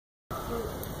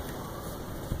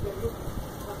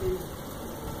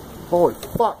Holy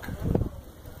fuck.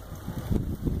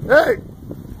 Hey!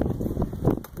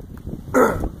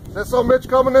 Is that some Mitch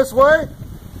coming this way?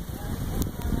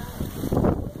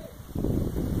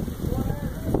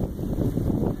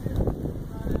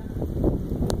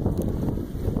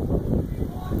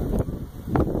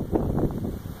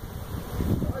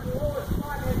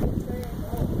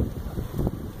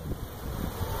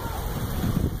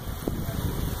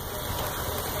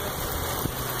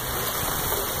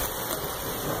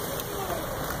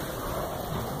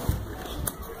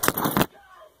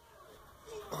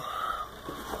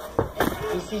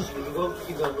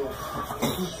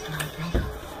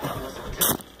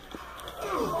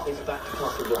 Take it back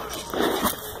across the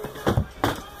block.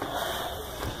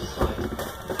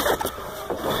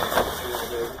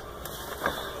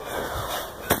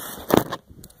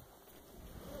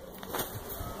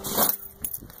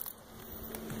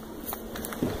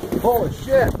 Holy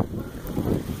shit!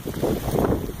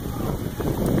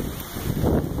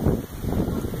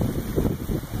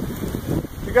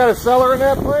 You got a cellar in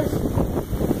that place?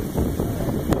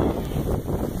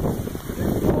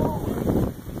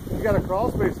 You got a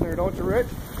crawl space in there, don't you, Rich?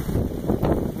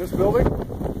 In this building?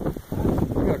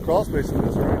 You got a crawl space in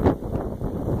this, right? I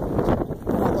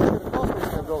thought you had a crawl space in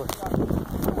that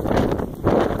building.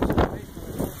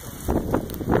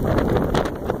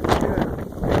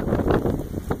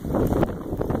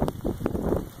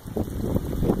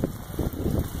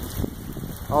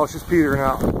 Oh, she's petering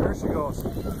out. There she goes.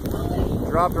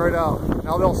 Dropped right out.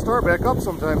 Now they'll start back up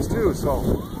sometimes too, so.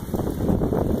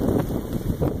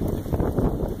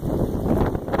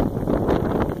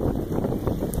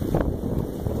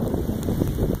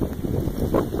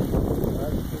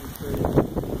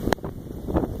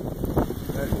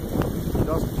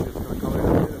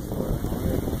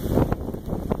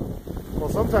 Well,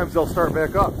 sometimes they'll start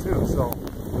back up too, so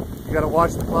you gotta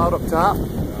watch the cloud up top.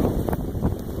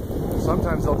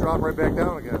 Sometimes they'll drop right back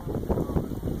down again.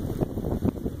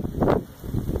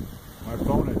 My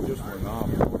phone had just went off.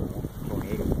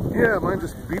 Tornado. Yeah, mine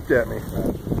just beeped at me.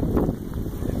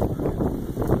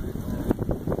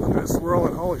 It's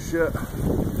swirling, holy shit.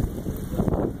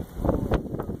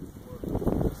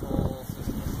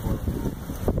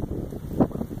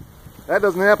 That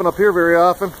doesn't happen up here very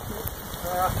often. We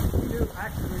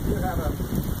do have a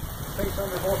space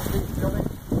under both streets building.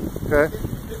 Okay.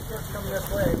 This starts coming this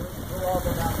way. We're all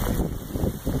going down.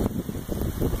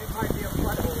 It might be a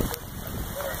flood over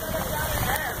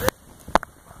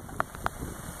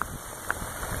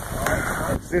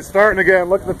there. It's starting again.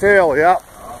 Look at the tail. Yeah.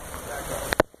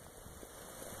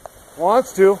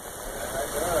 Wants to.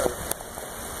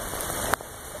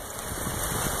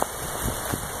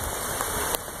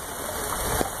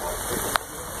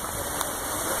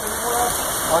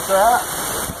 What's that?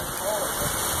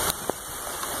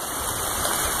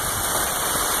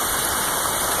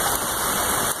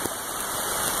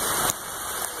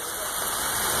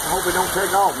 I hope it don't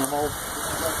take off no more.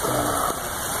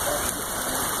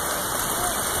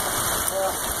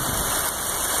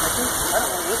 I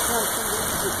don't know which one's too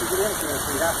easy to get into if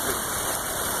we have to.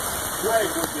 Greg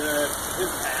was good.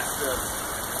 His past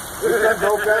Look at that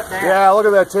broke that down. Yeah, look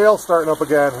at that tail starting up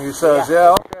again. He says,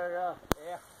 yeah, okay, yeah.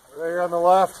 Right here on the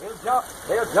left. They'll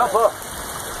jump up.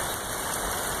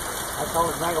 That's all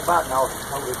the thing about now.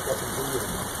 Hopefully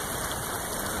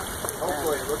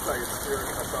Hopefully, it looks like it's steering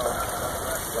us off.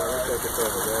 Yeah, looks like it's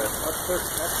over there. That's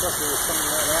something that's coming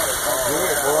right at it.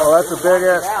 Oh, that's a big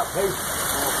ass.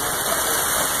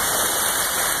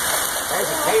 There's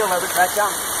the tail of it back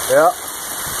down. Yeah.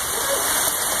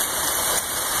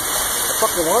 I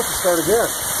fucking want to start again.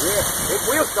 Yeah, it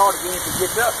will start again if it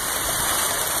gets up.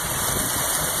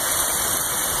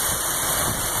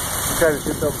 You kind of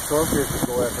get those storm chasers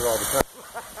go after all the time.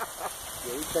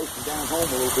 Yeah, he takes me down home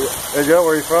a little bit. Is that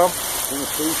where you from?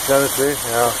 Tennessee. Tennessee,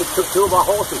 yeah. It took two of our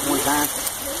horses one time.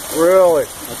 Really?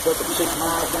 I took them 6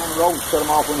 miles down the road and set them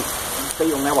off when the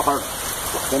field never hurt.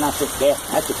 Then I said, yeah,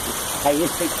 that's it. Hey,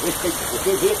 if it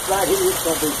hits right here, it's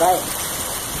going to be bad.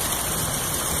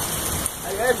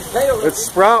 Hey, there's the tail. It's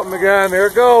sprouting again. There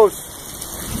it goes.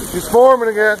 He's forming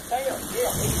again. Tail, yeah,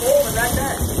 it's forming right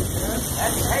there.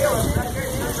 That's the tail right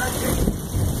there. Right there.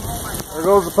 There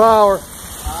goes the power. It's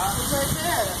right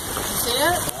there. You see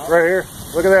it? Right here.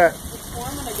 Look at that. It's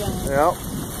forming again. Yeah.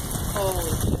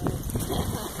 Holy shit.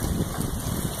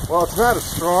 Well, it's not a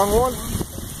strong one.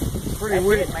 It's pretty That's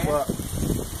weak, it, man. but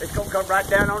It's going to come right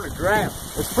down on the ground.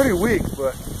 it's pretty weak,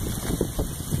 but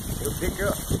It'll pick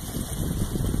up.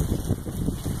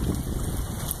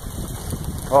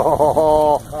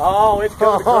 oh, Oh, it's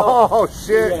going to go. oh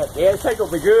shit! Yeah, it's going to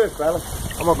be good, fella.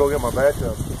 I'm gonna go get my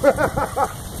bathtub.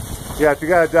 Yeah, if you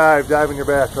gotta dive in your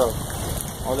bathtub.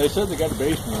 Oh, they said they got a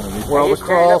basement underneath. Well, the It's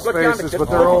crawl look down spaces, the- but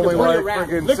they're look at only the like debris around.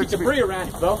 friggin' Look 6 at the debris around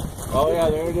it, Bo. Oh yeah,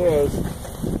 there it is.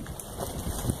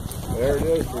 There it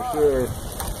is for sure.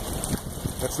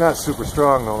 It's not super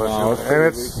strong though, that's No, the- it's and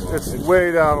pretty it's weak, though.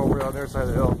 way down over on their side of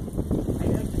the hill.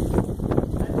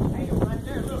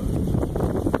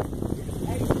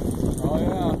 Oh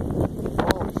yeah.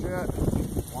 Oh shit.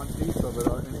 One piece of it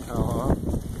anyhow, huh?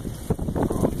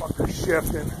 Oh, fucker's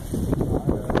shifting.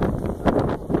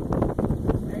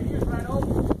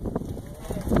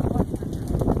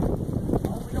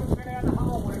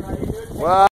 Well,